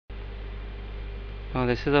Now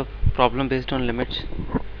this is a problem based on limits.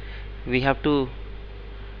 We have to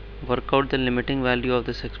work out the limiting value of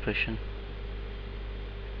this expression,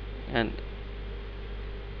 and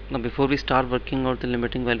now before we start working out the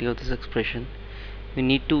limiting value of this expression, we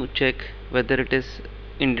need to check whether it is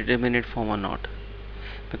indeterminate form or not,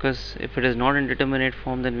 because if it is not indeterminate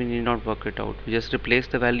form, then we need not work it out. We just replace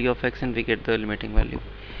the value of x and we get the limiting value.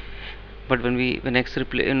 But when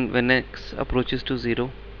x approaches to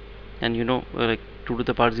 0, and like 2 to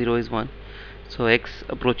the power 0 is 1, so x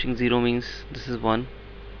approaching 0 means this is 1,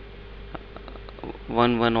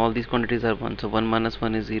 1 1, all these quantities are 1, so 1 minus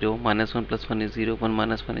 1 is 0, minus 1 plus 1 is 0, 1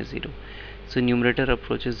 minus 1 is 0. So numerator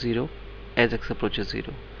approaches 0 as x approaches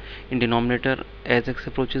 0. In denominator, as x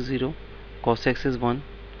approaches 0, cos x is 1,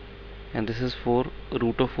 and this is 4,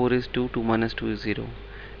 root of 4 is 2, 2 minus 2 is 0,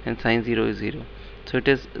 and sine 0 is 0. So it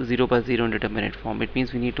is 0 by 0 indeterminate form. It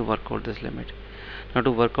means we need to work out this limit. Now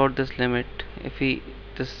to work out this limit, if we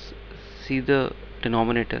just see the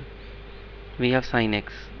denominator, we have sine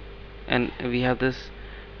x, and we have this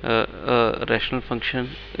irrational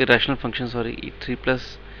function, sorry, 3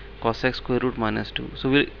 plus cos x square root minus 2. So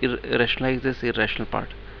we'll rationalize this irrational part.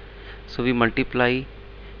 So we multiply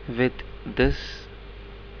with this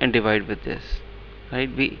and divide with this,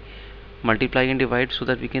 right? We multiply and divide so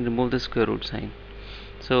that we can remove the square root sign.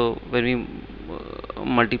 So when we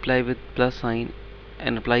multiply with plus sign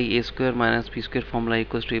and apply a square minus b square formula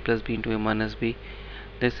equals to a plus b into a minus b,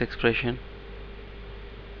 this expression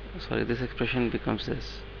becomes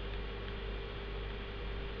this.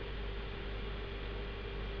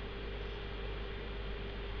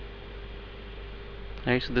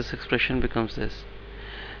 Right, so this expression becomes this.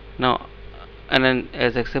 Now, and then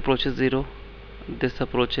as x approaches 0, this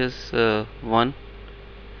approaches 1,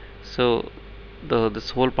 so this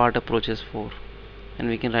whole part approaches 4, and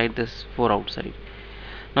we can write this 4 outside.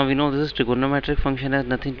 Now we know this is trigonometric function, has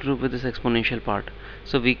nothing to do with this exponential part,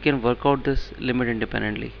 so we can work out this limit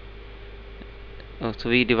independently. So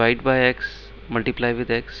we divide by x, multiply with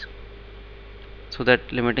x, so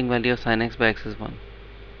that limiting value of sin x by x is 1,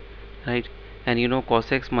 right? And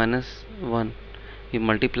cos x minus 1, we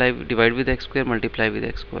divide with x square, multiply with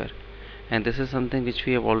x square, and this is something which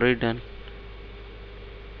we have already done.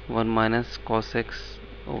 1 minus cos x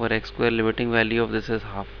over x square, limiting value of this is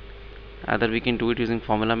half. Either we can do it using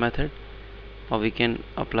formula method, or we can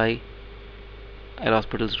apply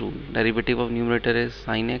L'Hospital's rule. Derivative of numerator is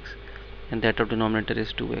sin x, and that of denominator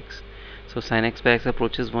is 2x. So sin x by x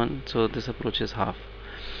approaches 1, so this approaches half.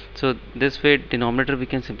 So this way denominator we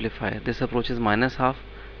can simplify. This approaches minus half,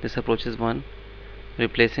 this approaches 1,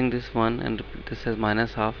 replacing this 1 and this as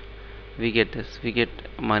minus half, we get this, we get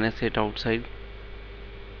minus 8 outside,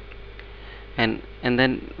 and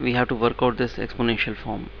then we have to work out this exponential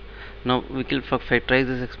form. Now we can factorize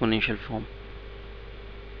this exponential form,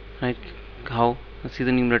 right? How? See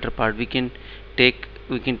the numerator part. We can take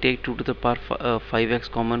 2 to the power 5x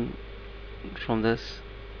common from this,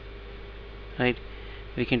 right?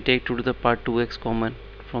 We can take 2 to the power 2x common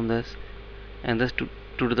from this, and this 2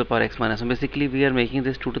 to the power x minus 1. Basically we are making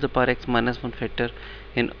this 2 to the power x minus 1 factor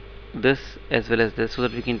in this as well as this, so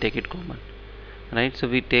that we can take it common, right? So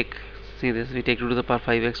we take 2 to the power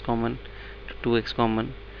 5x common, 2x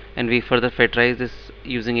common, and we further factorize this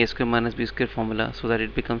using a square minus b square formula, so that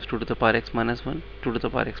it becomes 2 to the power x minus 1, 2 to the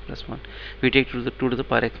power x plus 1. We take 2 to the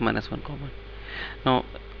power x minus 1 common. Now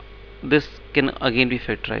this can again be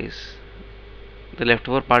factorized. The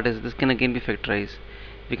leftover part is this can again be factorized.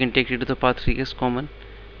 We can take 2 to the power 3x common,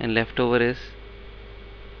 and leftover is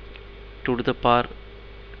 2 to the power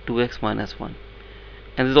 2x minus 1,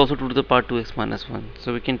 and this is also 2 to the power 2x minus 1,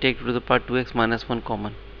 so we can take 2 to the power 2x minus 1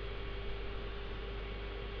 common,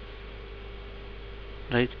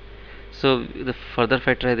 right? So the further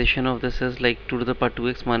factorization of this is like 2 to the power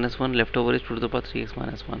 2x minus 1, leftover is 2 to the power 3x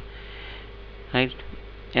minus 1, right?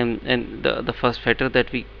 And the first factor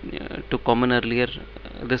that we took common earlier,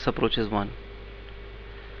 this approaches 1.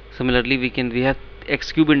 Similarly we have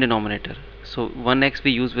x cube in denominator, so 1x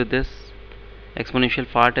we use with this exponential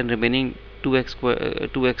part, and remaining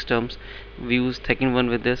 2x terms we use second one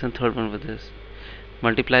with this and third one with this.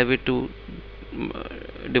 Multiply with 2,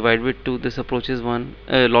 divide with 2, this approaches 1,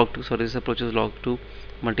 log 2, sorry, this approaches log 2.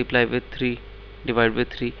 Multiply with 3, divide with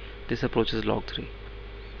 3, this approaches log 3,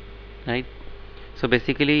 right? So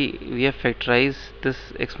basically we have factorized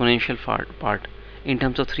this exponential part in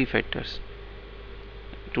terms of 3 factors: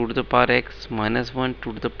 2 to the power x minus 1,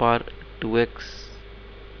 2 to the power 2x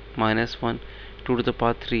minus 1, 2 to the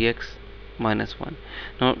power 3x minus 1.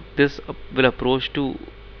 Now this will approach to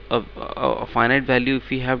a finite value if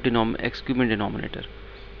we have x cube in denominator.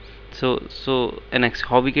 So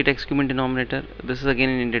how we get x cube in denominator? This is again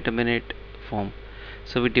in indeterminate form.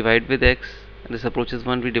 So we divide with x. This approach is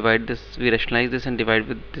 1. We divide this. We rationalize this and divide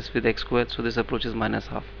with this with x squared. So this approach is minus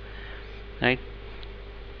half. Right.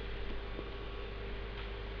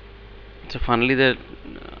 So finally the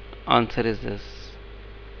answer is this.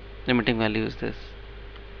 Limiting value is this.